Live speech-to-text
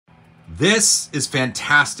This is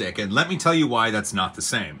fantastic, and let me tell you why that's not the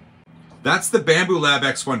same. That's the Bambu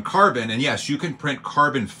X1 Carbon, and yes, you can print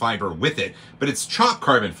carbon fiber with it, but it's chopped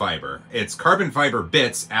carbon fiber. It's carbon fiber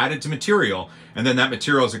bits added to material, and then that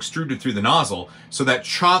material is extruded through the nozzle, so that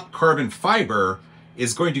chopped carbon fiber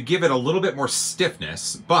is going to give it a little bit more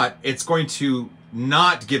stiffness, but it's going to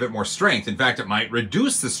not give it more strength. In fact, it might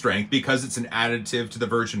reduce the strength because it's an additive to the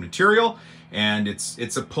virgin material, and it's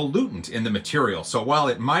a pollutant in the material. So while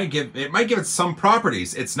it might give it some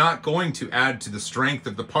properties, it's not going to add to the strength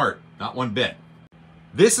of the part, not one bit.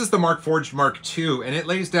 This is the Markforged Mark II, and it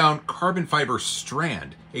lays down carbon fiber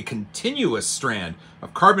strand, a continuous strand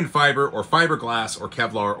of carbon fiber or fiberglass or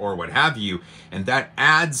Kevlar or what have you, and that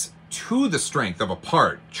adds to the strength of a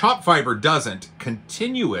part. Chopped fiber doesn't.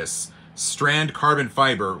 Continuous strand carbon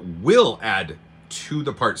fiber will add to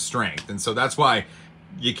the part's strength, and so that's why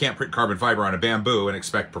you can't print carbon fiber on a Bambu and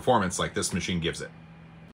expect performance like this machine gives it.